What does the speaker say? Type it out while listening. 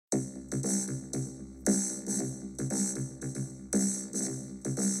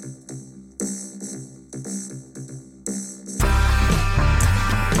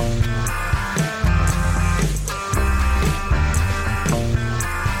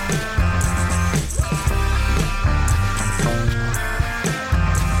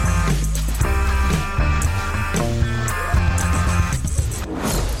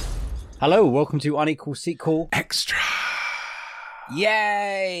Hello, welcome to Unequal Sequel. Extra.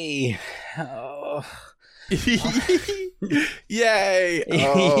 Yay! Oh. Yay!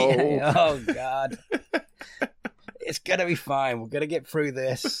 Oh. Oh, God. It's going to be fine. We're going to get through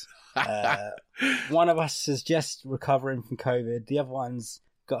this. One of us is just recovering from COVID. The other one's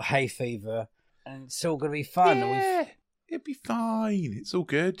got hay fever. And it's all going to be fun. Yeah, it'll be fine. It's all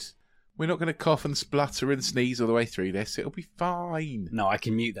good. We're not going to cough and splutter and sneeze all the way through this. It'll be fine. No, I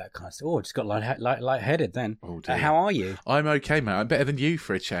can mute that kind of stuff. Oh, I just got lightheaded then. Oh, dear. How are you? I'm okay, mate. I'm better than you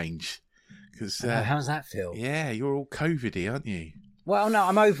for a change. Cause, how does that feel? Yeah, you're all COVID-y, aren't you? Well, no,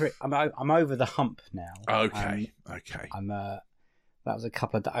 I'm over it. I'm over the hump now. Okay. That was a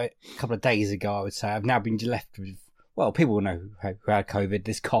couple of days ago, I would say. I've now been left with, well, people will know who had COVID,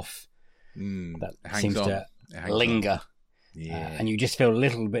 this cough that seems to linger. Yeah. And you just feel a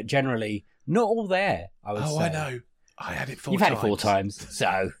little bit generally not all there, I would say. Oh, I know. I had it 4 times. You've had it 4 times.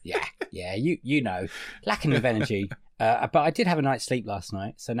 So, yeah, you know. Lacking of energy. But I did have a night's sleep last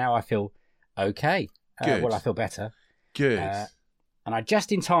night, so now I feel okay. Good. Well, I feel better. Good. And I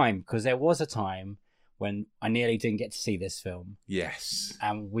just in time, because there was a time when I nearly didn't get to see this film. Yes.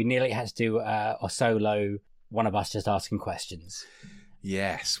 And we nearly had to do a solo, one of us just asking questions.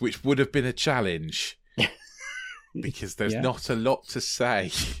 Yes, which would have been a challenge. Because there's not a lot to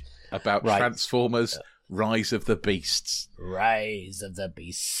say about Transformers Rise of the Beasts. Rise of the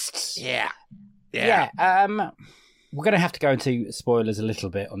Beasts. Yeah. We're going to have to go into spoilers a little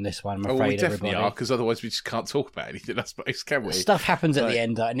bit on this one, I'm afraid, we definitely everybody. are, because otherwise we just can't talk about anything, I suppose, can we? Stuff happens at the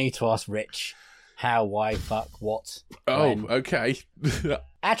end that I need to ask Rich. How, why, fuck, what, when. Okay.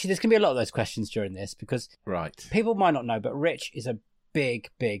 Actually, there's going to be a lot of those questions during this, because people might not know, but Rich is a big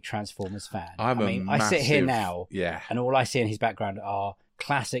Transformers fan. I sit here now, yeah, and all I see in his background are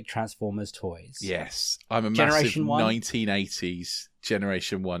classic Transformers toys. Yes, I'm a Generation massive 1? 1980s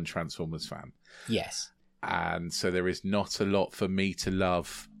Generation 1 Transformers fan. Yes. And so there is not a lot for me to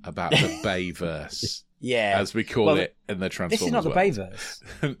love about the Bayverse, as we call it in the Transformers This is not the world.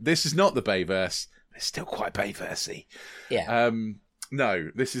 Bayverse. This is not the Bayverse. It's still quite Bayversey. Yeah.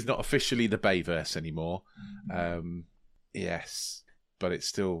 No, this is not officially the Bayverse anymore. Yes. But it's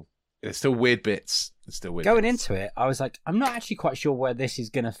still weird bits. It's still weird. Going into it, I was like, I'm not actually quite sure where this is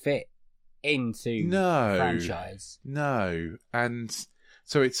going to fit into the franchise. No, and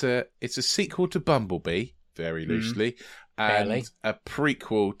so it's a sequel to Bumblebee, very loosely, and a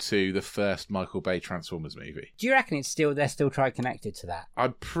prequel to the first Michael Bay Transformers movie. Do you reckon they're still trying connected to that?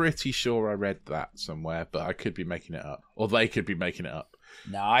 I'm pretty sure I read that somewhere, but I could be making it up, or they could be making it up.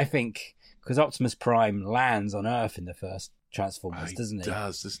 No, I think because Optimus Prime lands on Earth in the first Transformers, doesn't he? He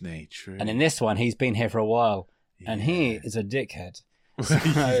does, doesn't he? True. And in this one, he's been here for a while, and he is a dickhead.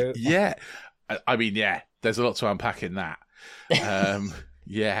 So... yeah. I mean, yeah, there's a lot to unpack in that.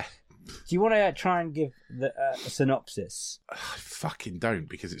 Yeah. Do you want to try and give a synopsis? I fucking don't,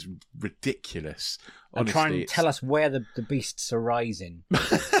 because it's ridiculous. And Honestly, try and tell us where the beasts are rising.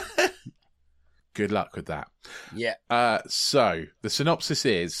 Good luck with that. Yeah. So, the synopsis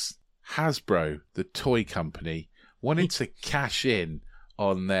is Hasbro, the toy company, wanted to cash in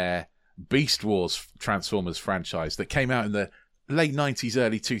on their Beast Wars Transformers franchise that came out in the late 90s,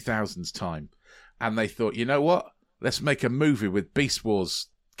 early 2000s time. And they thought, you know what? Let's make a movie with Beast Wars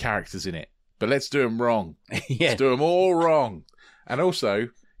characters in it. But let's do them wrong. Let's do them all wrong. And also,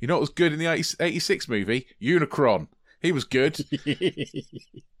 you know what was good in the 86 movie? Unicron. He was good.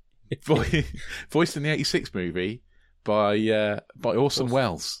 Voiced in the 86 movie by Orson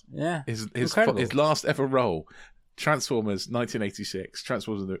Welles. Yeah. His last ever role. Transformers 1986,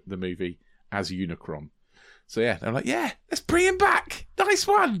 Transformers the movie as Unicron. So yeah, they're like, yeah, let's bring him back. Nice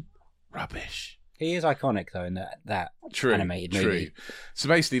one. Rubbish. He is iconic though in that animated movie. True. So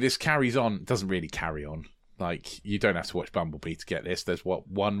basically, this carries on. Doesn't really carry on. Like, you don't have to watch Bumblebee to get this. There's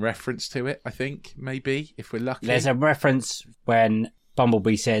one reference to it, I think, maybe, if we're lucky. There's a reference when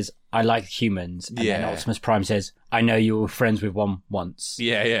Bumblebee says, I like humans. And then Optimus Prime says, I know you were friends with one once.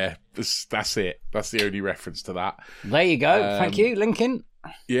 Yeah. That's it. That's the only reference to that. There you go. Thank you, Lincoln.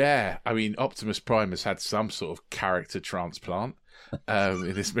 Yeah. I mean, Optimus Prime has had some sort of character transplant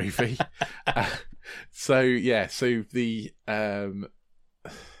in this movie. So the... from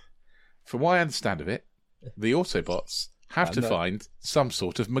what I understand of it, the Autobots have to find some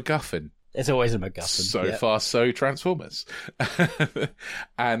sort of MacGuffin. There's always a MacGuffin. So far, so Transformers.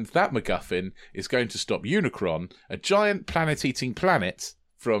 And that MacGuffin is going to stop Unicron, a giant planet-eating planet,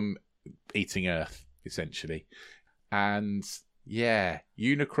 from eating Earth, essentially. And, yeah,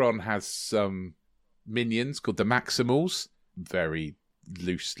 Unicron has some minions called the Maximals, very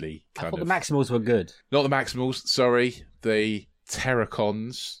loosely. I thought the Maximals were good. Not the Maximals, sorry. The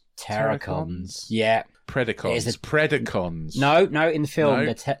Terracons. Terracons. Yeah. Predacons. Predacons. No, in the film, No,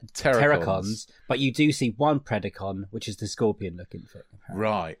 they're Terracons. But you do see one Predacon, which is the scorpion-looking thing.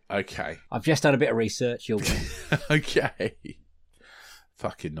 Right, okay. I've just done a bit of research. You'll Okay.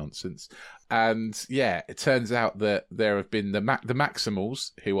 Fucking nonsense. And yeah, it turns out that there have been the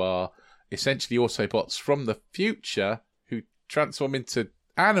Maximals, who are essentially Autobots from the future, who transform into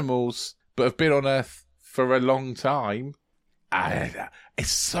animals, but have been on Earth for a long time. It's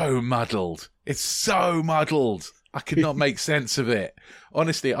so muddled. I could not make sense of it.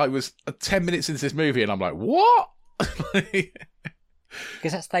 Honestly, I was 10 minutes into this movie and I'm like, what?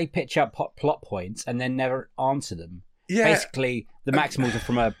 Because they pitch up plot points and then never answer them. Yeah. Basically, the Maximals are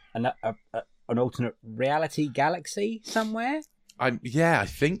from an alternate reality galaxy somewhere. I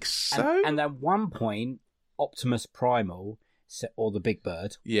think so. And at one point, Optimus Primal, or the Big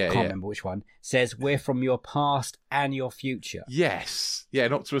Bird, can't remember which one, says, "We're from your past and your future." Yes. Yeah,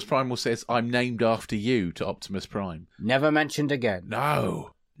 and Optimus Primal says, "I'm named after you," to Optimus Prime. Never mentioned again.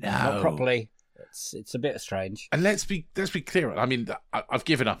 No. Not properly. It's a bit strange. And let's be clear. I mean, I've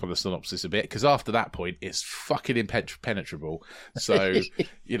given up on the synopsis a bit, because after that point, it's fucking impenetrable. So,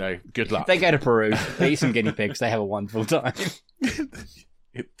 good luck. They go to Peru, they eat some guinea pigs, they have a wonderful time.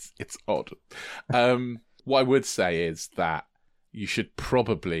 It's odd. What I would say is that you should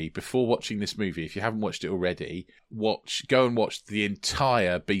probably, before watching this movie, if you haven't watched it already, go and watch the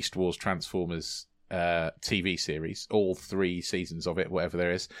entire Beast Wars Transformers TV series, all 3 seasons of it, whatever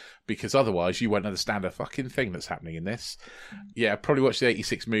there is, because otherwise you won't understand a fucking thing that's happening in this. Yeah, probably watch the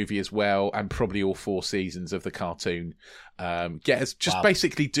 86 movie as well, and probably all 4 seasons of the cartoon.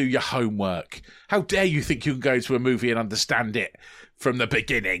 Basically do your homework. How dare you think you can go to a movie and understand it from the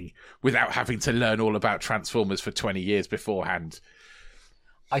beginning without having to learn all about Transformers for 20 years beforehand?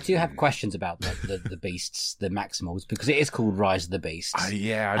 I do have questions about the beasts, the Maximals, because it is called Rise of the Beasts. To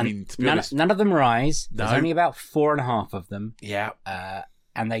be honest, none of them rise. No. There's only about 4.5 of them. Yeah.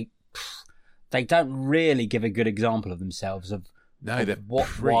 And they don't really give a good example of themselves they're what,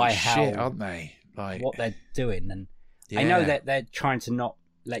 pretty why, shit, how, aren't they? Like, what they're doing. And I know that they're trying to not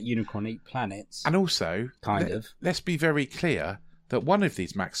let Unicron eat planets. And also, let's be very clear that one of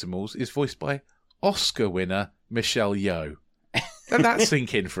these Maximals is voiced by Oscar winner Michelle Yeoh. Let that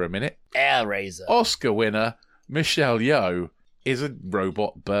sink in for a minute. Hellraiser. Oscar winner Michelle Yeoh is a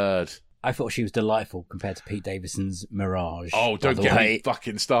robot bird. I thought she was delightful compared to Pete Davidson's Mirage. Oh, don't get me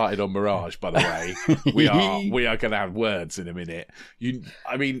fucking started on Mirage, by the way. we are going to have words in a minute.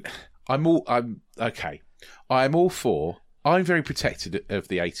 I'm all for. I'm very protected of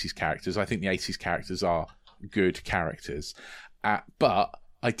the 80s characters. I think the 80s characters are good characters. But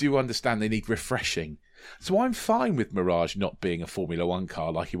I do understand they need refreshing. So I'm fine with Mirage not being a Formula One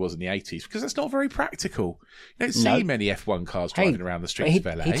car like he was in the 80s, because that's not very practical. You don't see many F1 cars driving around the streets of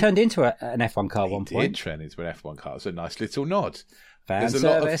LA. He turned into an F1 car at one point. He did turn into an F1 car. It's a nice little nod. There's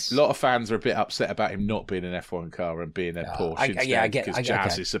a lot of fans are a bit upset about him not being an F1 car and being a Porsche instead, because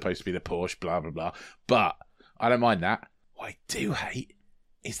Jazz is supposed to be the Porsche, blah, blah, blah. But I don't mind that. What I do hate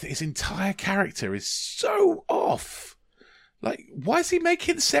is that his entire character is so off. Like, why is he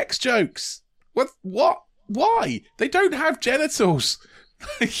making sex jokes? What? Why? They don't have genitals.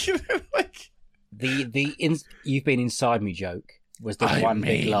 You've been inside me joke was the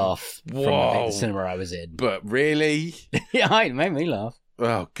big laugh from the cinema I was in. But really? Yeah, it made me laugh.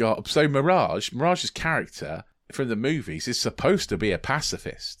 Oh, God. So Mirage's character from the movies is supposed to be a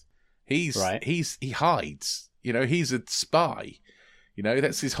pacifist. He hides. He's a spy.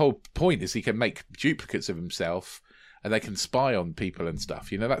 That's his whole point, is he can make duplicates of himself and they can spy on people and stuff.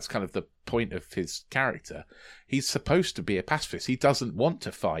 That's kind of the point of his character. He's supposed to be a pacifist. He doesn't want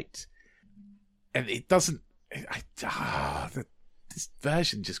to fight. And it doesn't... this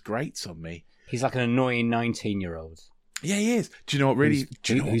version just grates on me. He's like an annoying 19-year-old. Yeah, he is. Do you know what really...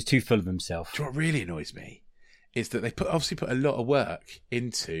 Who's too full of himself. Do you know what really annoys me? Is that they obviously put a lot of work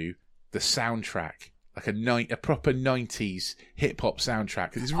into the soundtrack. Like a proper 90s hip-hop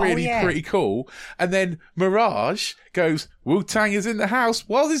soundtrack. It's really pretty cool. And then Mirage goes, Wu-Tang is in the house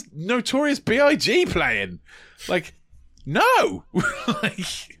while there's Notorious B.I.G. playing. Like, no!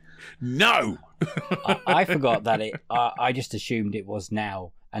 No! I forgot that I just assumed it was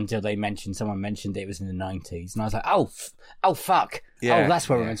now until someone mentioned it was in the 90s. And I was like, oh fuck. Yeah, that's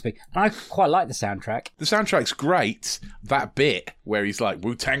where we're meant to be. And I quite like the soundtrack. The soundtrack's great. That bit where he's like,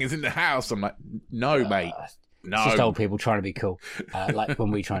 Wu-Tang is in the house. I'm like, no, mate. No. It's just old people trying to be cool. Like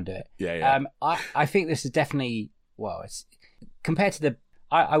when we try and do it. Yeah. I think this is definitely, it's compared to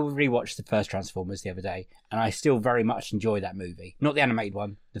I rewatched the first Transformers the other day, and I still very much enjoy that movie. Not the animated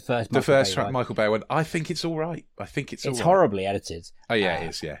one, the first Michael Bay one. Michael Bay one. I think it's all right. It's horribly edited. Oh, yeah, it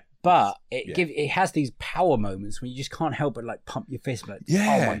is, yeah. But it has these power moments when you just can't help but like pump your fist, like,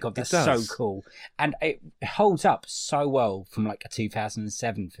 oh my god, that's so cool, and it holds up so well from like a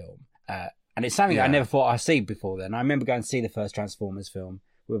 2007 film, and it's something I never thought I'd see before then. I remember going to see the first Transformers film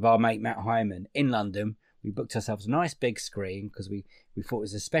with our mate Matt Hyman in London. We booked ourselves a nice big screen because we thought it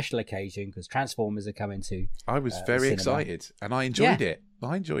was a special occasion because Transformers are coming to. I was very excited, and I enjoyed it.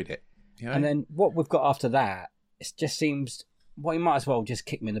 I enjoyed it. You know? And then what we've got after that, it just seems. Well, you might as well just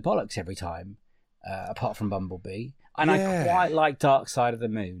kick me in the bollocks every time, apart from Bumblebee. And I quite like Dark Side of the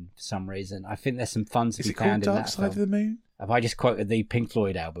Moon for some reason. I think there's some fun to be found in that film. Is it called Dark Side of the Moon? Have I just quoted the Pink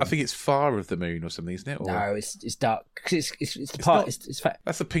Floyd album? I think it's Far of the Moon or something, isn't it? Or... No, it's dark. Cause it's the part.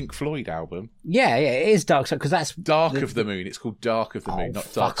 That's the Pink Floyd album. Yeah, it is Dark Side because that's Dark of the Moon. It's called Dark of the Moon,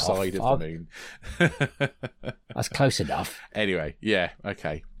 not Dark Side of the Moon. That's close enough. Anyway,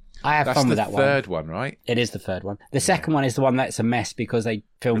 okay. I have fun with that one. That's the third one, right? It is the third one. The second one is the one that's a mess because they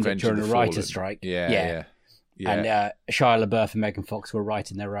filmed it during a writer's strike. Yeah. And Shia LaBeouf and Megan Fox were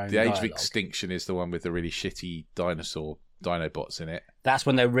writing their own The Age dialogue. of Extinction is the one with the really shitty Dinobots in it. That's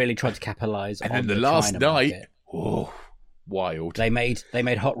when they really tried to capitalise on then the last night, wild. They made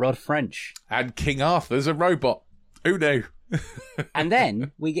Hot Rod French. And King Arthur's a robot. Who knew? And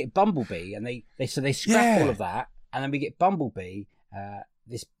then we get Bumblebee, and they scrap all of that, and then we get Bumblebee, and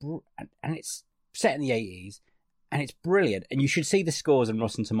it's set in the 80s, and it's brilliant. And you should see the scores on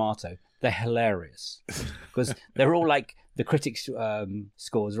Rotten Tomato. They're hilarious because they're all like the critics'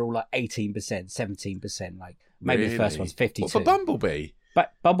 scores are all like 18%, 17%. Like maybe the first one's 52. What, for Bumblebee?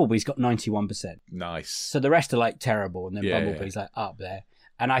 But Bumblebee's got 91%. Nice. So the rest are like terrible, and then Bumblebee's like up there.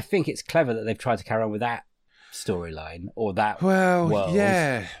 And I think it's clever that they've tried to carry on with that storyline or that world.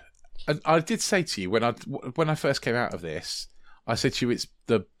 Yeah. And I did say to you when I first came out of this, I said to you it's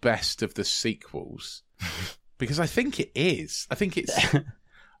the best of the sequels because I think it is. I think it's.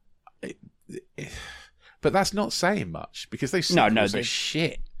 But that's not saying much because those sequels are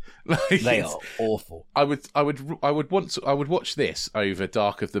shit. Like, they are awful. I would watch this over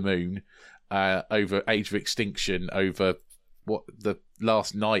Dark of the Moon, over Age of Extinction, over what the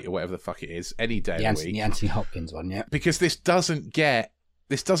Last Night or whatever the fuck it is, any day of the week. The Anthony Hopkins one, yeah. Because this doesn't get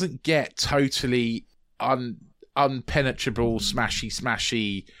totally unpenetrable,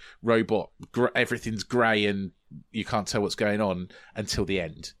 smashy robot. Everything's grey and you can't tell what's going on until the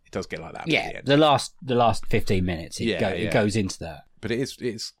end. It does get like that. Yeah, the last 15 minutes, it goes into that. But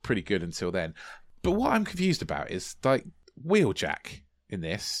it's pretty good until then. But what I'm confused about is like Wheeljack in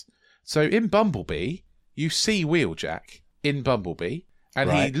this. So in Bumblebee, you see Wheeljack in Bumblebee,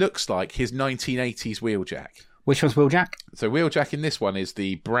 and he looks like his 1980s Wheeljack. Which one's Wheeljack? So Wheeljack in this one is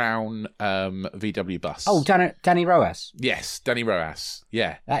the brown VW bus. Oh, Danny Rojas. Yes, Danny Rojas.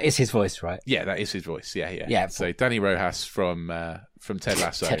 Yeah, that is his voice, right? Yeah, that is his voice. Yeah. So Danny Rojas from Ted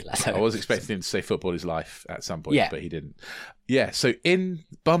Lasso. Ted Lasso. I was expecting him to say football is life at some point, but he didn't. Yeah. So in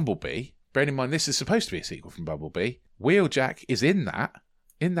Bumblebee, bearing in mind this is supposed to be a sequel from Bumblebee, Wheeljack is in that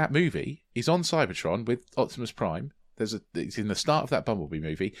movie. He's on Cybertron with Optimus Prime. It's in the start of that Bumblebee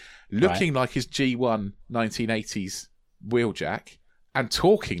movie, looking like his G1 1980s Wheeljack and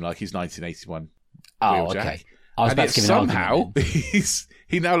talking like his 1981 Wheeljack. Okay. I was about to give somehow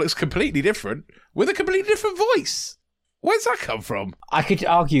he now looks completely different with a completely different voice. Where's that come from? I could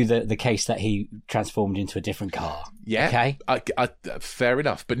argue the case that he transformed into a different car. Yeah. Okay. I, fair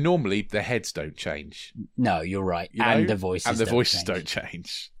enough. But normally the heads don't change. No, you're right. And the voices don't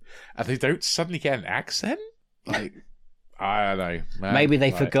change. And they don't suddenly get an accent? Like, I don't know. Man. Maybe they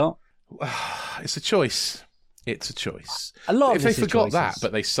forgot. It's a choice. It's a choice. A lot if of they forgot that,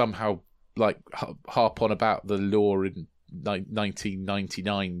 but they somehow like harp on about the lore in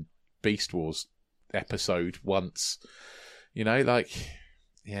 1999 Beast Wars episode once,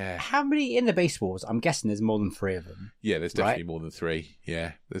 yeah. How many in the Beast Wars? I'm guessing there's more than 3 of them. Yeah, there's definitely more than 3.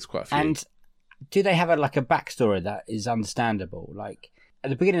 Yeah, there's quite a few. And do they have a backstory that is understandable? Like at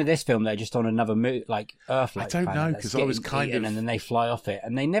the beginning of this film, they're just on another Earth. I don't know because I was and then they fly off it,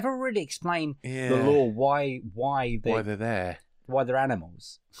 and they never really explain the lore why they're there, why they're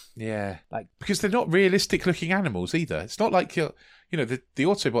animals. Yeah, because they're not realistic looking animals either. It's not like the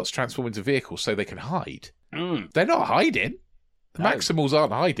Autobots transform into vehicles so they can hide. They're not hiding. The Maximals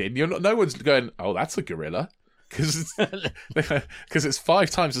aren't hiding. No one's going, oh, that's a gorilla. Because it's 5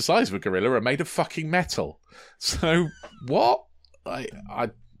 times the size of a gorilla and made of fucking metal. So, what? There's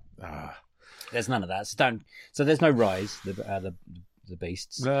none of that. So there's no rise, the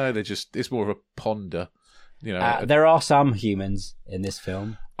beasts. No, it's more of a ponder. There are some humans in this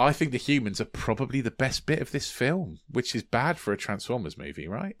film. I think the humans are probably the best bit of this film, which is bad for a Transformers movie,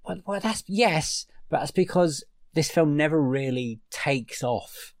 right? Well, but that's because this film never really takes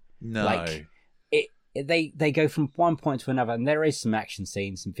off. No. Like they go from one point to another, and there is some action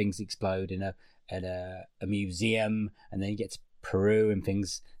scenes, some things explode in a museum, and then you get to Peru and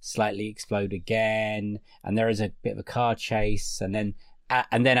things slightly explode again, and there is a bit of a car chase, and then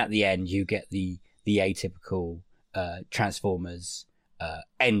at the end you get the atypical Transformers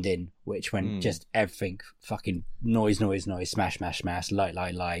ending, which when just everything fucking noise, smash,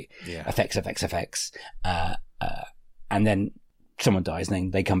 light, effects, and then someone dies, and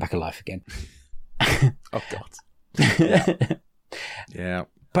then they come back alive again. Oh God. Yeah.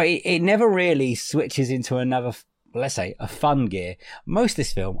 But it never really switches into another, let's say, a fun gear. Most of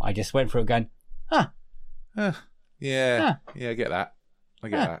this film, I just went through it going, Yeah, I get that. I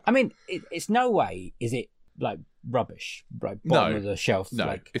get that. I mean, it's no way is it like rubbish, right? Bottom of the shelf. No,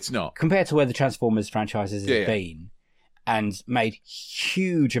 like, it's not. Compared to where the Transformers franchises has been and made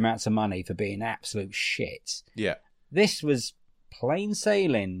huge amounts of money for being absolute shit. Yeah. This was plain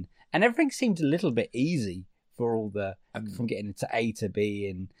sailing, and everything seemed a little bit easy for all from getting into A to B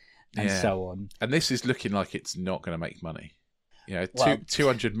and so on. And this is looking like it's not going to make money. You know,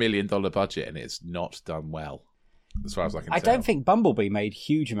 $200 million budget, and it's not done well, as far as I can tell. I don't think Bumblebee made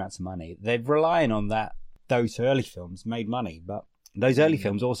huge amounts of money. They're relying on that. Those early films made money, but those early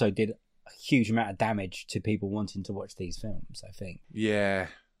films also did a huge amount of damage to people wanting to watch these films, I think. Yeah,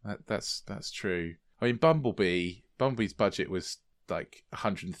 that's true. I mean, Bumblebee's budget was like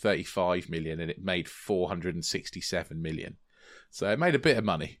 135 million, and it made 467 million. So it made a bit of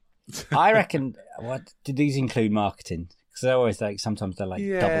money. I reckon. What did these include marketing? Because they're always sometimes they're double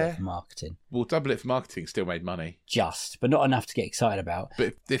it for marketing. Well, double it for marketing still made money, but not enough to get excited about.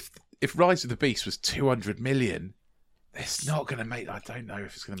 But if Rise of the Beast was 200 million, it's not going to make. I don't know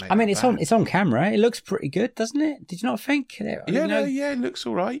if it's going to make. I mean, it's on camera. It looks pretty good, doesn't it? Did you not think? It looks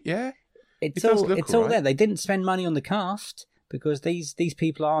all right. Yeah, it's all there. They didn't spend money on the cast because these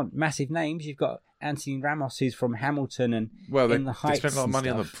people aren't massive names. You've got Anthony Ramos, who's from Hamilton and In the Heights. They spent a lot of money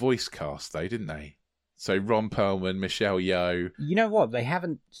on the voice cast, though, didn't they? So Ron Perlman, Michelle Yeoh. You know what? They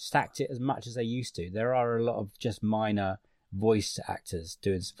haven't stacked it as much as they used to. There are a lot of just minor voice actors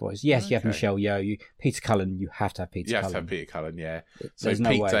doing some voice. Yes, you have Michelle Yeoh. Peter Cullen, you have to have Peter Cullen. You have to have Peter Cullen, yeah. So no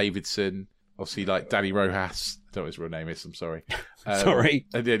Pete way. Davidson, obviously like Danny Rojas. I don't know what his real name is, I'm sorry. Sorry.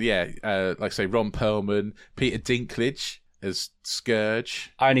 And then, like I say, Ron Perlman, Peter Dinklage as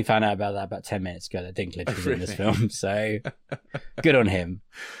Scourge. I only found out about that about 10 minutes ago that Dinklage was in this film, so good on him.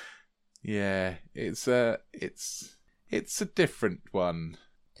 Yeah, it's a different one.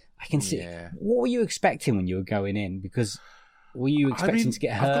 I can see. Yeah. What were you expecting when you were going in? Because were you expecting to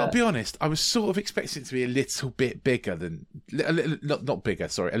get hurt? I've got to be honest. I was sort of expecting it to be a little bit bigger than not bigger.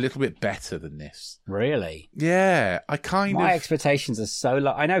 Sorry, a little bit better than this. Really? Yeah, my expectations are so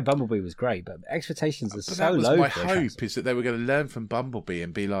low. I know Bumblebee was great, but expectations are so low. My hope is that they were going to learn from Bumblebee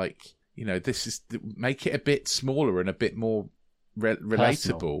and be like, make it a bit smaller and a bit more relatable.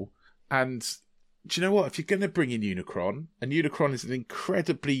 Personal. And do you know what? If you're going to bring in Unicron, and Unicron is an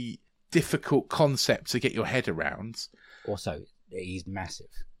incredibly difficult concept to get your head around. Also, he's massive.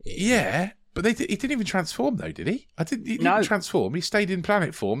 But he didn't even transform, though, did he? He didn't transform. He stayed in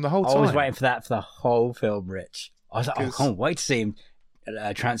planet form the whole time. I was waiting for that for the whole film, Rich. I was like, I can't wait to see him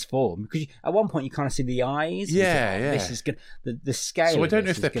transform. Because at one point you kind of see the eyes. This is good. The scale. So I don't know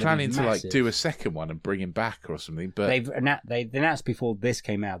if they're planning to do a second one and bring him back or something. But they announced before this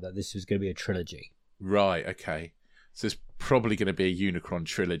came out that this was going to be a trilogy. Right. Okay. So there's probably going to be a Unicron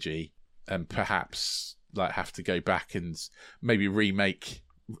trilogy, and perhaps have to go back and maybe remake.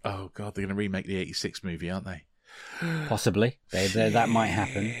 Oh God, they're going to remake the '86 movie, aren't they? Possibly. That might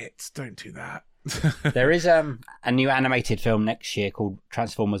happen. Don't do that. There is a new animated film next year called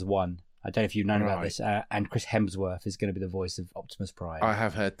Transformers 1. I don't know if you've known about this. And Chris Hemsworth is going to be the voice of Optimus Prime. I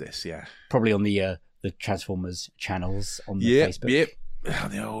have heard this, yeah. Probably on the Transformers channels on the Facebook. Yep.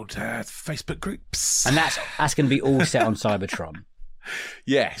 The old Facebook groups. And that's going to be all set on Cybertron.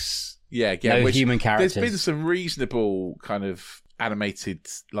 Yes. Yeah. No human characters. There's been some reasonable kind of animated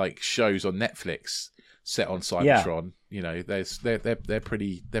shows on Netflix set on Cybertron. Yeah. They're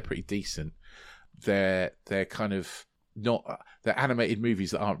pretty decent. They're kind of not. They're animated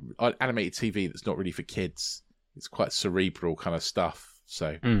movies that aren't animated TV. That's not really for kids. It's quite cerebral kind of stuff.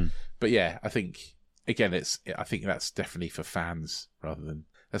 So, but yeah, I think again, I think that's definitely for fans rather than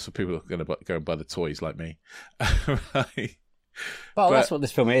that's for people who are going to go and buy the toys like me. Right. But that's what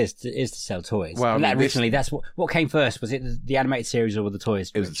this film is to sell toys. Well, and originally, that's what came first. Was it the animated series or the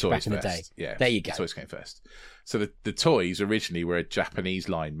toys? It was the toys back in first. The day. Yeah, there you go. The toys came first. So the toys originally were a Japanese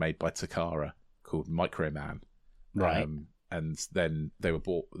line made by Takara called Microman, right? And then they were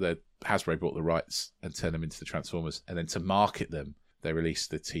bought. Hasbro bought the rights and turned them into the Transformers. And then to market them, they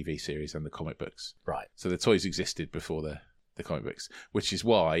released the TV series and the comic books. Right. So the toys existed before the comic books, which is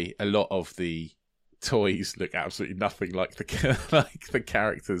why a lot of the toys look absolutely nothing like the like the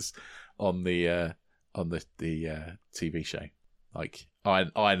characters on the TV show. Like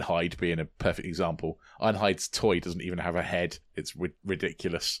Ironhide being a perfect example. Ironhide's toy doesn't even have a head. It's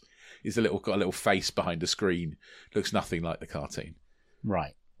ridiculous. He's got a little face behind a screen. Looks nothing like the cartoon.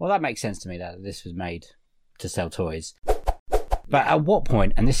 Right. Well, that makes sense to me that this was made to sell toys. But at what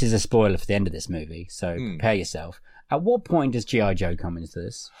point, and this is a spoiler for the end of this movie, so prepare yourself. At what point does G.I. Joe come into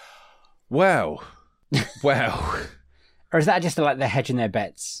this? Well. Or is that just like they're hedging their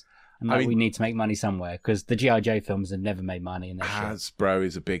bets? And like, we need to make money somewhere because the G.I. Joe films have never made money. And Hasbro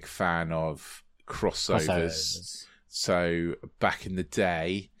is a big fan of crossovers. So back in the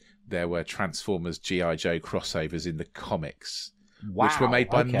day, there were Transformers G.I. Joe crossovers in the comics, which were made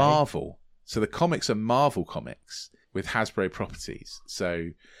by Marvel. So the comics are Marvel comics with Hasbro properties. So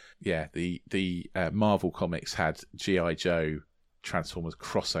yeah, the Marvel comics had G.I. Joe Transformers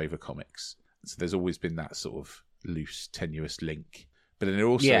crossover comics. So there's always been that sort of loose, tenuous link. But then it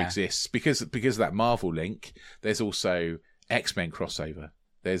also exists because of that Marvel link. There's also X-Men crossover.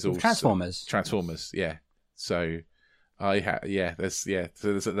 There's also Transformers, yeah. So there's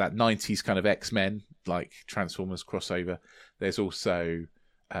that 90s kind of X-Men like Transformers crossover. There's also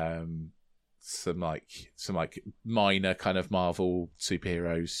some minor kind of Marvel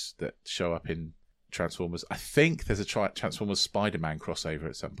superheroes that show up in Transformers. I think there's a Transformers Spider-Man crossover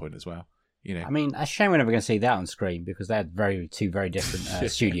at some point as well. You know, I mean, it's a shame we're never going to see that on screen because they had two very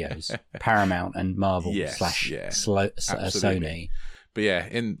different studios, Paramount and Marvel / Sony.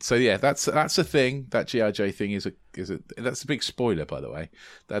 But that's a thing. That G.I. Joe thing is that's a big spoiler, by the way.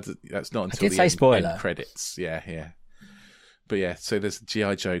 That's not until the end credits. Yeah. But yeah, so there's a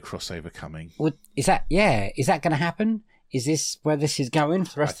G.I. Joe crossover coming. Well, is that going to happen? Is this where this is going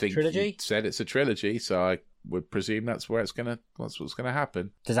for the rest of the trilogy? You said it's a trilogy, so I would presume that's what's gonna happen.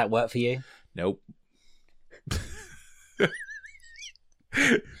 Does that work for you? Nope.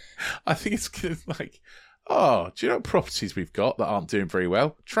 I think it's like, do you know what properties we've got that aren't doing very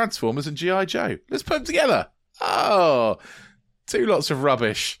well? Transformers and G.I. Joe. Let's put them together. Two lots of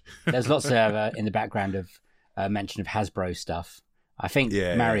rubbish. There's lots of in the background of mention of Hasbro stuff. I think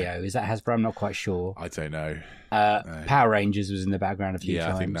Mario, is that Hasbro? I'm not quite sure. I don't know. Power Rangers was in the background a few times.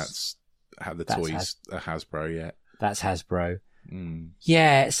 Yeah, I think that's how the toys are Hasbro, yeah. That's Hasbro.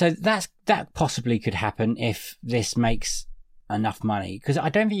 Yeah, so that possibly could happen if this makes enough money. Because I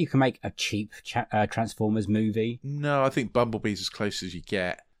don't think you can make a cheap Transformers movie. No, I think Bumblebee's as close as you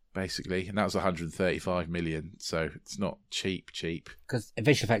get, basically. And that was 135 million, so it's not cheap. Because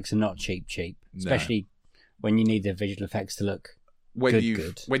visual effects are not cheap. Especially when you need the visual effects to look when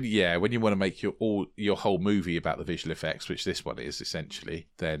you want to make your whole movie about the visual effects, which this one is essentially,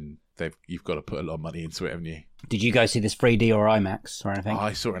 then you've got to put a lot of money into it, haven't you? Did you go see this 3D or IMAX or anything?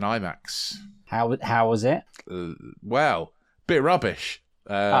 I saw it in IMAX. How was it? Well, bit rubbish.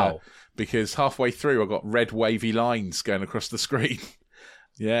 Because halfway through I got red wavy lines going across the screen.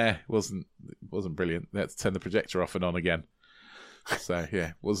 Yeah, it wasn't brilliant. They had to turn the projector off and on again. So yeah,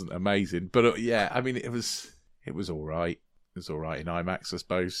 it wasn't amazing, but I mean, it was all right. It was all right in IMAX, I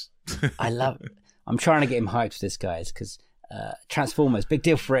suppose. I'm trying to get him hyped for this, guys, because Transformers, big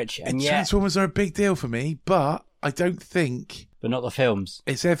deal for Rich. And Transformers are a big deal for me, but I don't think... But not the films.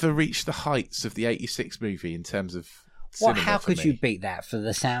 It's ever reached the heights of the 86 movie in terms of cinema. How could you beat that for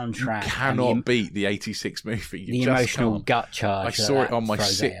the soundtrack? You cannot beat the 86 movie. The emotional gut charge. I saw it on my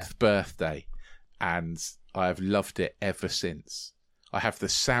 6th birthday, and I have loved it ever since. I have the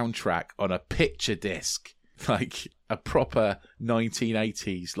soundtrack on a picture disc, like a proper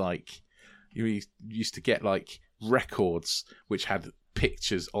 1980s, like you used to get like records which had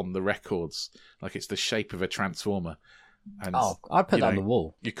pictures on the records, like it's the shape of a transformer. And I'd put that on the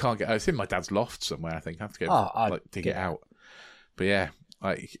wall. You can't get. It's in my dad's loft somewhere. I think I have to go dig it out. But yeah,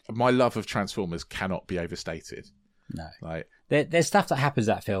 my love of Transformers cannot be overstated. No, there's stuff that happens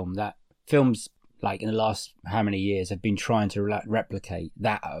that films like in the last how many years have been trying to replicate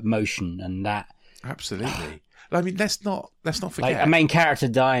that emotion and that. Absolutely. I mean, let's not forget, like a main character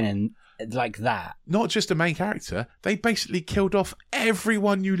dying and like that. Not just a main character; they basically killed off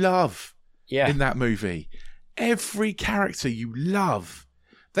everyone you love. Yeah. In that movie, every character you love,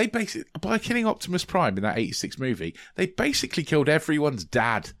 they basically, by killing Optimus Prime in that 86 movie, they basically killed everyone's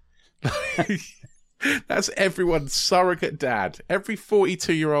dad. That's everyone's surrogate dad. Every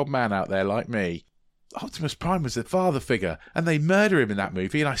 42-year-old man out there like me, Optimus Prime was the father figure, and they murder him in that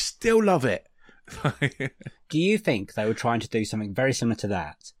movie, and I still love it. Do you think they were trying to do something very similar to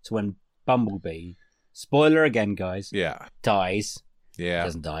that? To when Bumblebee, spoiler again, guys, dies, Yeah.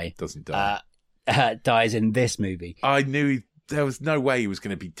 Doesn't die. Doesn't die. Dies in this movie. I knew there was no way he was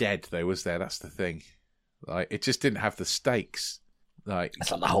going to be dead, though, was there? That's the thing. Like, it just didn't have the stakes. Like,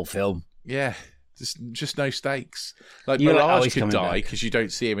 That's like the whole film. yeah, just no stakes. Like, You're like, Mirage he's could coming die back. because you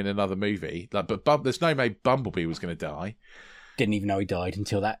don't see him in another movie. Like, but there's no way Bumblebee was going to die. Didn't even know he died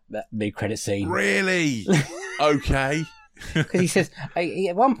until that mid-credit scene. Really? Okay. Because he says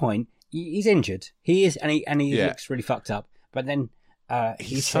at one point he's injured. He is, and he Yeah. looks really fucked up. But then he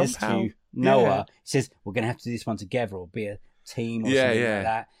He's says somehow- to Noah, yeah. he says, "We're going to have to do this one together, or be a team, or Yeah, something yeah. like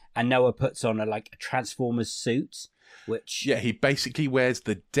that." And Noah puts on a Transformers suit, which Yeah, he basically wears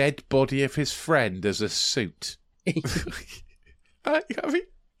the dead body of his friend as a suit. I mean,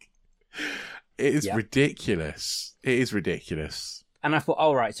 it is Yeah. ridiculous. It is ridiculous. And I thought,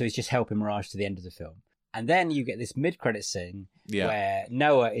 oh, right, so he's just helping Mirage to the end of the film. And then you get this mid-credit scene Yeah. where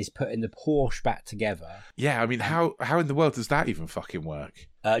Noah is putting the Porsche back together. Yeah, I mean, how in the world does that even fucking work?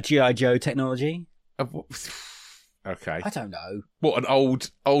 G.I. Joe technology? Okay. I don't know. What, an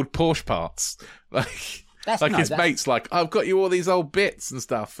old Porsche parts? Like, his mate's like, I've got you all these old bits and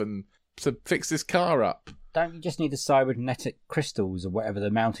stuff and to fix this car up. Don't you just need the cybernetic crystals or whatever the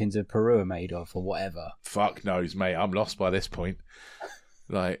mountains of Peru are made of or whatever? Fuck knows, mate. I'm lost by this point.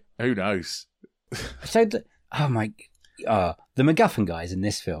 Like, who knows? So, the MacGuffin guys in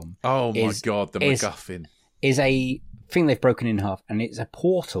this film Oh my God, the is- MacGuffin. is a thing they've broken in half, and it's a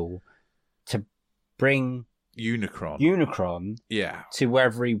portal to bring Unicron. Yeah. to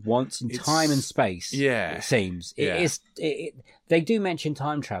wherever he wants in It's- time and space. yeah. It seems. Yeah. They do mention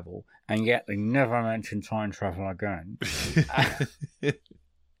time travel, and yet they never mention time travel again.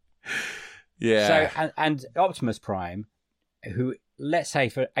 Yeah. So, and Optimus Prime, who, let's say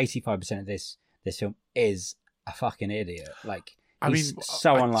for 85% of this film, is a fucking idiot. Like, I mean, he's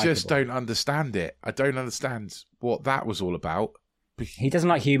so I unlikable. just don't understand it. I don't understand what that was all about. He doesn't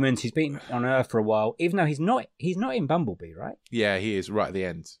like humans. He's been on Earth for a while, even though he's not in Bumblebee, right? Yeah, he is right at the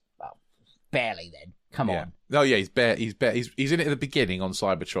end. Well, barely then. Come Yeah. on. Oh yeah, he's in it at the beginning on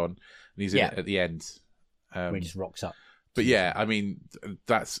Cybertron, and he's in Yeah. it at the end. Where he just rocks up. But yeah, I mean,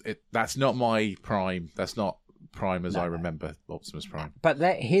 that's it. That's not my Prime. That's not Prime as I remember Optimus Prime. But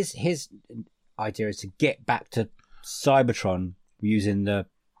his idea is to get back to Cybertron using the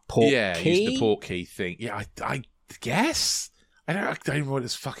port key. Use the port key thing. Yeah, I guess I don't know what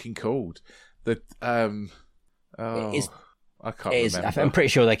it's fucking called. The It I can't is. remember. I'm pretty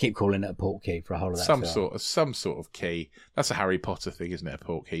sure they keep calling it a port key for a whole of that some film. sort of key. That's a Harry Potter thing, isn't it? A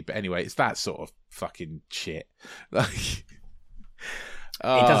port key. But anyway, it's that sort of fucking shit. Like,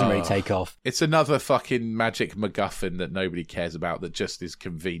 It doesn't really take off. It's another fucking magic MacGuffin that nobody cares about. That just is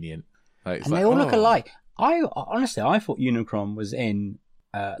convenient. Like, it's And they all look alike. I honestly, I thought Unicron was in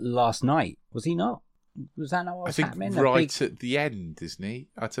Last Night. Was he not? Was that not what I was think happening? right at the end, isn't he?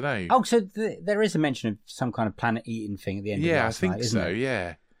 I don't know. Oh, so there is a mention of some kind of planet-eating thing at the end of yeah, I Last think Night, isn't so. it?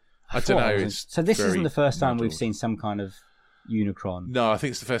 Yeah, I thought don't know. it was- It's so this isn't very the first time we've muddled. seen some kind of Unicron. No, I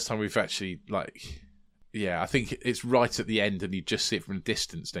think it's the first time we've actually Yeah, I think it's right at the end, and you just see it from a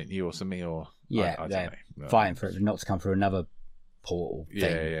distance, don't you, or something? Or Yeah, I don't they're know. No. fighting for it not to come through another portal thing.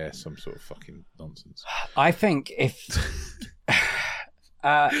 Yeah, some sort of fucking nonsense. I think if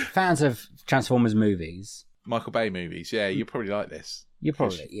fans of Transformers movies, Michael Bay movies, yeah, you probably like this. you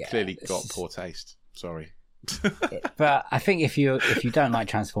probably You've clearly this got is- poor taste. Sorry. But I think if you don't like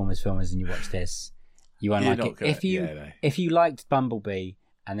Transformers films and you watch this, you won't You're like not it. gonna- If you liked Bumblebee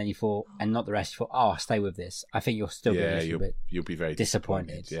and then you thought, and not the rest, you thought, oh, I'll stay with this. I think you'll still be a little bit. you'll be very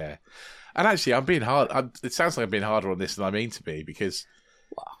disappointed. Yeah, and actually, I'm being hard. It sounds like I'm being harder on this than I mean to be, because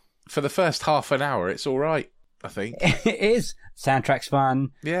for the first half an hour, it's all right. I think. It is. Soundtrack's fun.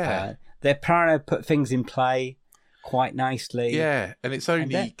 Yeah. They're trying to put things in play quite nicely. Yeah, and it's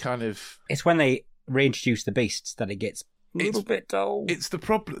only then- kind of. It's when they reintroduce the beasts that it gets a little bit dull. It's the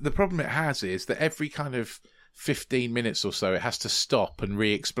problem. The problem it has is that every kind of 15 minutes or so, it has to stop and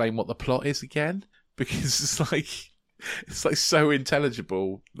re-explain what the plot is again, because it's like so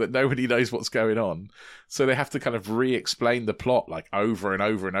intelligible that nobody knows what's going on. So they have to kind of re-explain the plot like over and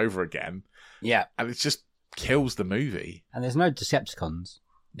over and over again, Yeah. and it just kills the movie. And there's no Decepticons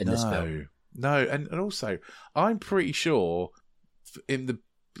in this film. No, and also I'm pretty sure in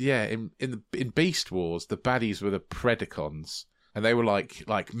Beast Wars the baddies were the Predacons, and they were like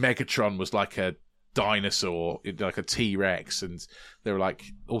Megatron was like a dinosaur, like a T-Rex, and they were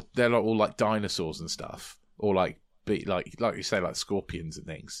they're all like dinosaurs and stuff, or like you say, like scorpions and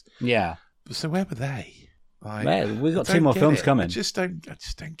things. Yeah. So where were they? Like, Well, we've got I 2 don't more get films it. coming. I just don't get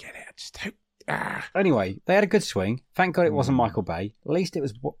it. I just don't. Anyway, they had a good swing. Thank God it Hmm. wasn't Michael Bay. At least it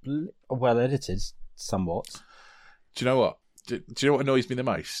was well edited, somewhat. Do you know what? Do you know what annoys me the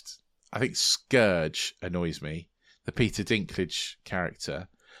most? I think Scourge annoys me, the Peter Dinklage character,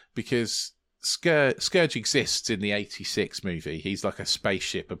 because Scourge exists in the 86 movie. He's like a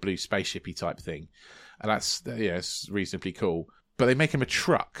spaceship, a blue spaceshipy type thing. And that's, it's reasonably cool. But they make him a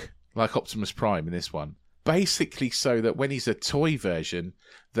truck, like Optimus Prime in this one. Basically so that when he's a toy version,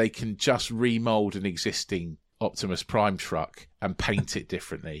 they can just remold an existing Optimus Prime truck and paint it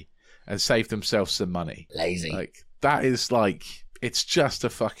differently and save themselves some money. Lazy. Like, that is like, it's just a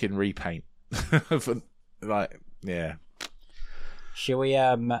fucking repaint. Yeah. Shall we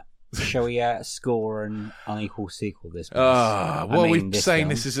score an unequal sequel this week? What are we saying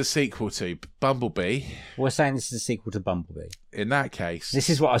this is a sequel to? Bumblebee? We're saying this is a sequel to Bumblebee. In that case... This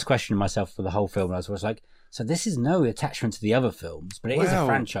is what I was questioning myself for the whole film. I was like, so this is no attachment to the other films, but it is a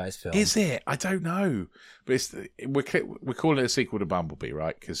franchise film. Is it? I don't know. But we're calling it a sequel to Bumblebee,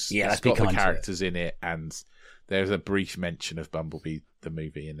 right? Because it's got the characters in it, and there's a brief mention of Bumblebee, the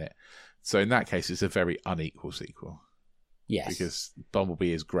movie, in it. So in that case, it's a very unequal sequel. Yes. Because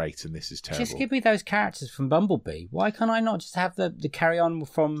Bumblebee is great and this is terrible. Just give me those characters from Bumblebee. Why can't I not just have the carry on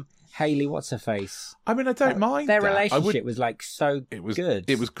from Hayley What's-Her-Face? I mean, I don't mind their that. relationship was like good.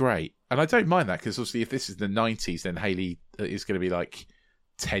 It was great. And I don't mind that because obviously if this is the 90s, then Hayley is going to be like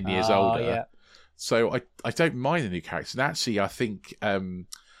 10 years older. Yeah. So I don't mind the new characters. And actually, I think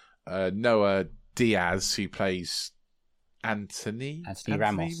Noah Diaz, who plays Anthony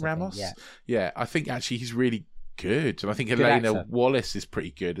Ramos. Yeah, I think actually he's really good. And I think Elena Wallace is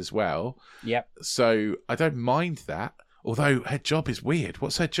pretty good as well. Yep. So I don't mind that. Although her job is weird.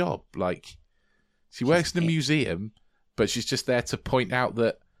 What's her job? Like, she works in a museum, but she's just there to point out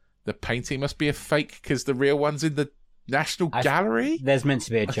that the painting must be a fake because the real one's in the National Gallery? There's meant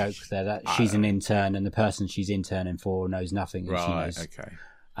to be a joke there that she's an intern and the person she's interning for knows nothing. And she knows, okay.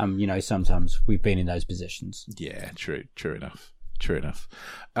 Sometimes we've been in those positions. Yeah, true enough.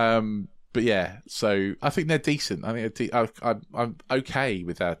 But yeah, so I think they're decent. I think I'm okay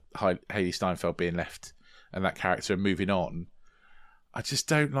with that Hayley Steinfeld being left and that character and moving on. I just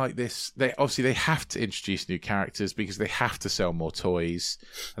don't like this. They have to introduce new characters because they have to sell more toys,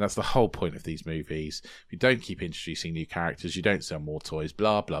 and that's the whole point of these movies. If you don't keep introducing new characters, you don't sell more toys.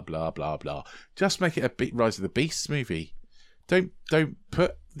 Blah blah blah blah blah. Just make it a Rise of the Beasts movie. Don't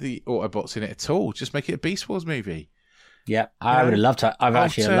put the Autobots in it at all. Just make it a Beast Wars movie. Yeah, I would have loved to. I've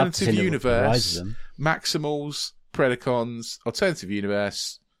actually loved to see the rise of them. Maximals, Predacons, alternative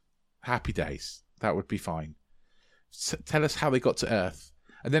universe, Happy Days. That would be fine. Tell us how they got to Earth,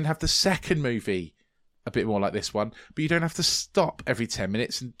 and then have the second movie a bit more like this one. But you don't have to stop every 10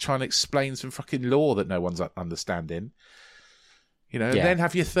 minutes and try and explain some fucking lore that no one's understanding. And then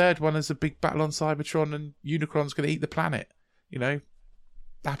have your third one as a big battle on Cybertron, and Unicron's going to eat the planet.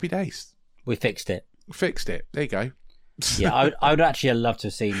 Happy Days. We fixed it. There you go. Yeah, I would actually love to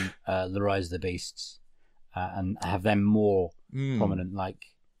have seen The Rise of the Beasts and have them more prominent,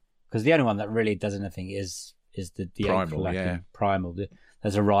 because the only one that really does anything is the Primal, Primal.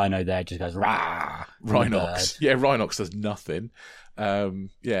 There's a rhino there, just goes rah. Rhinox, yeah, Rhinox does nothing.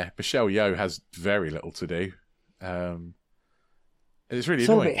 Michelle Yeoh has very little to do. It's really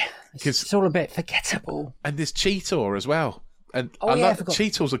annoying because it's all a bit forgettable. And there's Cheetor as well, and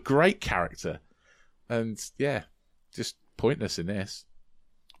Cheetor's a great character, and just pointless in this.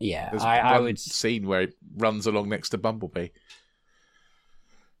 Yeah, there's I one would scene where he runs along next to Bumblebee.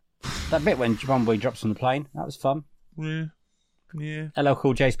 That bit when Bumblebee drops from the plane, that was fun. Yeah. LL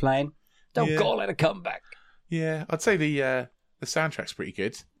Cool J's playing. Don't call it a comeback. Yeah, I'd say the soundtrack's pretty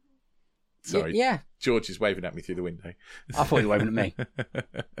good. Sorry. Yeah. George is waving at me through the window. I thought you were waving at me.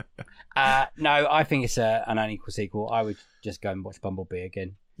 No, I think it's an unequal sequel. I would just go and watch Bumblebee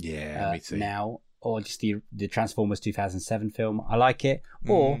again. Yeah, me too. Now, or just the Transformers 2007 film. I like it.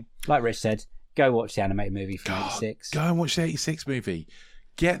 Or, like Rich said, go watch the animated movie from 86. Go and watch the 86 movie.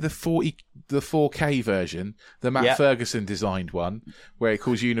 Get the 4K version, the Matt Ferguson designed one, where it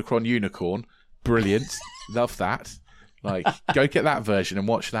calls Unicron Unicorn. Brilliant. Love that. Go get that version and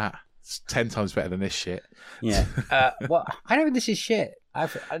watch that. It's 10 times better than this shit. Yeah. I don't think this is shit.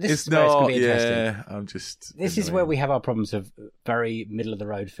 This is where it's going to be interesting. Yeah, I'm just... This is where we have our problems of very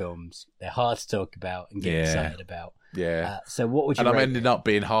middle-of-the-road films. They're hard to talk about and get excited about. Yeah. So what would you And I'm rate ending up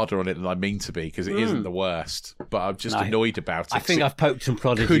being harder on it than I mean to be, because it isn't the worst. But I'm just annoyed about it. I think I've poked and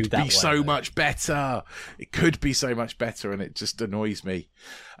prodded you that way. It could be so much better. It could be so much better, and it just annoys me.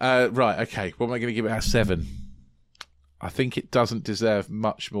 Right, okay. What am I going to give it out of 7? I think it doesn't deserve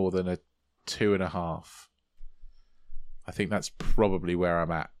much more than a 2.5. I think that's probably where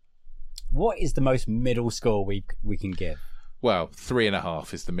I'm at. What is the most middle score we can give? Well,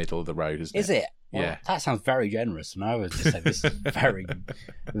 3.5 is the middle of the road, isn't it? Is it? Well, Yeah. that sounds very generous, and I would just say this is very,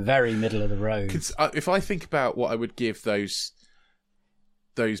 very middle of the road. If I think about what I would give those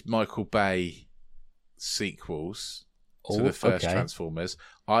Michael Bay sequels to the first Transformers,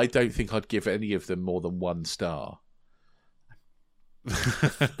 I don't think I'd give any of them more than 1 star.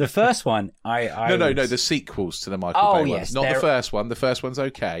 The first one, No, the sequels to the Michael Bay ones. Not the first one. The first one's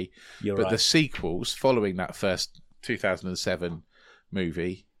okay. But the sequels following that first 2007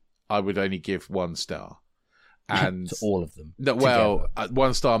 movie, I would only give 1 star. And to all of them. No, well,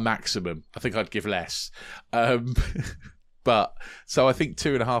 1 star maximum. I think I'd give less. But so I think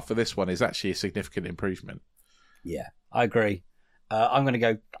 2.5 for this one is actually a significant improvement. Yeah, I agree. I'm gonna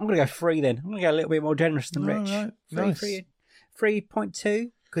go 3 then. I'm gonna go a little bit more generous than Rich. Right.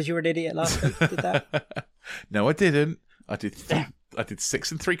 3.2 because you were an idiot last week. Did that? No, I didn't. I did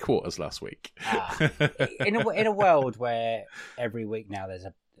 6 3/4 last week. In a world where every week now there's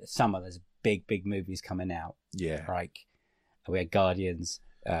big movies coming out. Yeah. Like we had Guardians,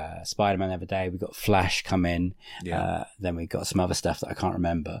 Spider-Man the other day. We got Flash come in. Yeah. Then we got some other stuff that I can't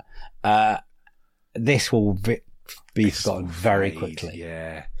remember. This will be forgotten very quickly.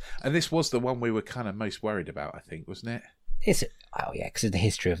 Yeah. And this was the one we were kind of most worried about, I think, wasn't it? Is it? Oh yeah, because of the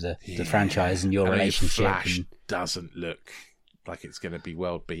history of the franchise and your relationship. Flash doesn't look like it's going to be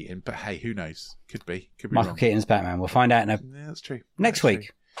world beaten, but hey, who knows? Could be Michael wrong. Keaton's Batman. We'll find out Yeah, that's true. Next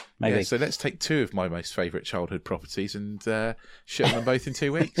week. Maybe. Yeah, so let's take 2 of my most favourite childhood properties and ship them both in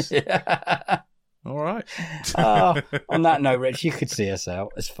 2 weeks. All right. On that note, Rich, you could see us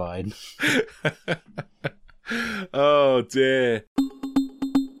out. It's fine. Oh dear.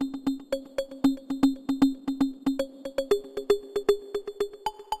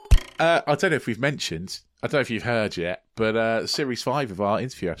 I don't know if we've mentioned, I don't know if you've heard yet, but Series 5 of our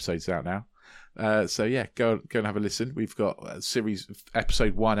interview episode's out now. So yeah, go and have a listen. We've got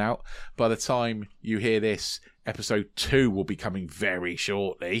episode 1 out. By the time you hear this, episode 2 will be coming very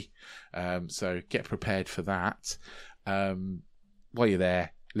shortly. So get prepared for that. While you're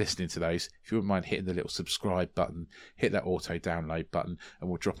there listening to those, if you wouldn't mind hitting the little subscribe button, hit that auto download button,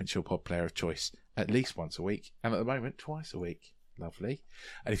 and we'll drop into your pod player of choice at least once a week, and at the moment twice a week. Lovely.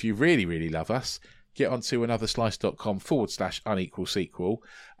 And if you really, really love us, get onto anotherslice.com/unequal sequel,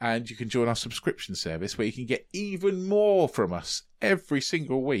 and you can join our subscription service where you can get even more from us every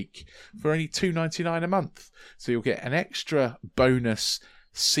single week for only $2.99 a month. So you'll get an extra bonus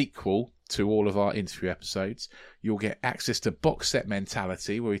sequel to all of our interview episodes. You'll get access to Box Set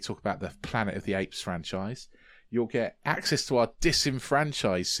Mentality, where we talk about the Planet of the Apes franchise. You'll get access to our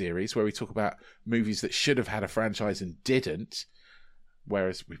Disenfranchised series, where we talk about movies that should have had a franchise and didn't.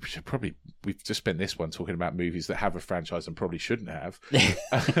 Whereas we've just spent this one talking about movies that have a franchise and probably shouldn't have.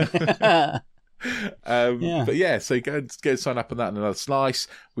 But yeah, so go and sign up on that and Another Slice.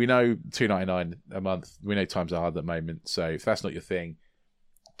 We know $2.99 a month. We know times are hard at the moment. So if that's not your thing,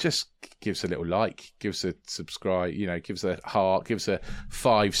 just give us a little like, give us a subscribe, give us a heart, give us a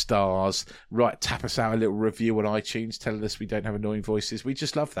 5 stars, tap us out a little review on iTunes, telling us we don't have annoying voices. We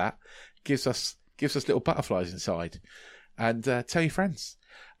just love that. Gives us little butterflies inside. And tell your friends.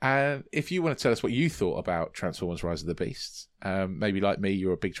 If you want to tell us what you thought about Transformers Rise of the Beasts, maybe like me,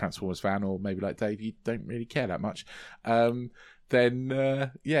 you're a big Transformers fan, or maybe like Dave, you don't really care that much, then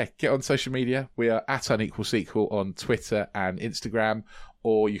get on social media. We are at Unequal Sequel on Twitter and Instagram,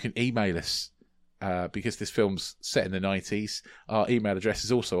 or you can email us, because this film's set in the 90s. Our email address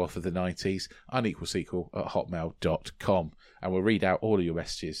is also off of the 90s, unequalsequel@hotmail.com, and we'll read out all of your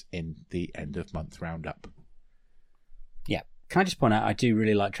messages in the end of month roundup. Yeah. Can I just point out, I do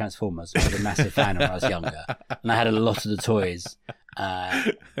really like Transformers. I was a massive fan when I was younger, and I had a lot of the toys,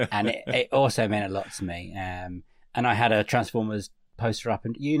 and it also meant a lot to me. And I had a Transformers poster up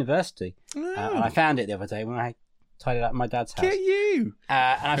in university, and I found it the other day when I tidied up my dad's house. Get you!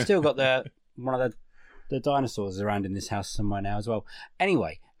 And I've still got one of the dinosaurs around in this house somewhere now as well.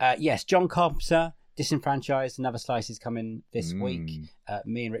 Anyway, yes, John Carpenter, Disenfranchised, Another Slice is coming this week.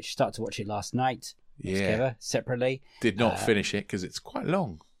 Me and Rich started to watch it last night. Together, separately. Did not finish it because it's quite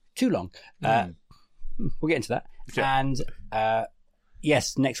long. Too long. We'll get into that. Okay. And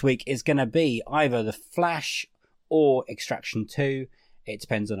yes, next week is going to be either The Flash or Extraction 2. It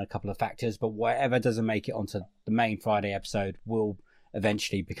depends on a couple of factors, but whatever doesn't make it onto the main Friday episode will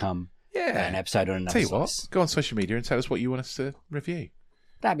eventually become an episode on Another Slice. Tell you what, go on social media and tell us what you want us to review.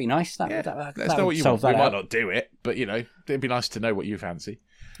 That'd be nice. Let us know what you want. We might not do it, but it'd be nice to know what you fancy.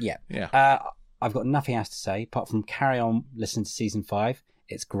 Yeah. Yeah. I've got nothing else to say apart from carry on listening to season 5.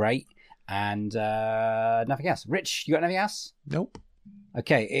 It's great. And nothing else. Rich, you got anything else? Nope.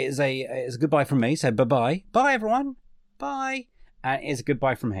 Okay, it's a goodbye from me. So bye-bye. Bye, everyone. Bye. And it's a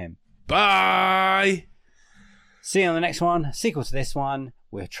goodbye from him. Bye! See you on the next one. Sequel to this one.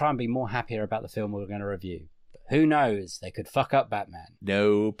 We'll try and be more happier about the film we're going to review. But who knows? They could fuck up Batman.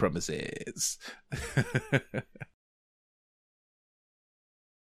 No promises.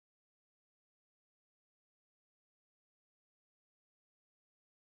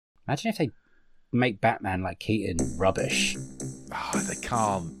 Imagine if they make Batman like Keaton rubbish. Oh, they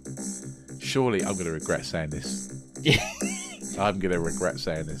can't. Surely I'm going to regret saying this. I'm going to regret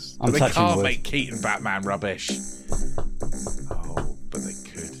saying this. But they can't make Keaton Batman rubbish. Oh, but they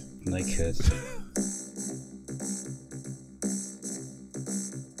could. They could.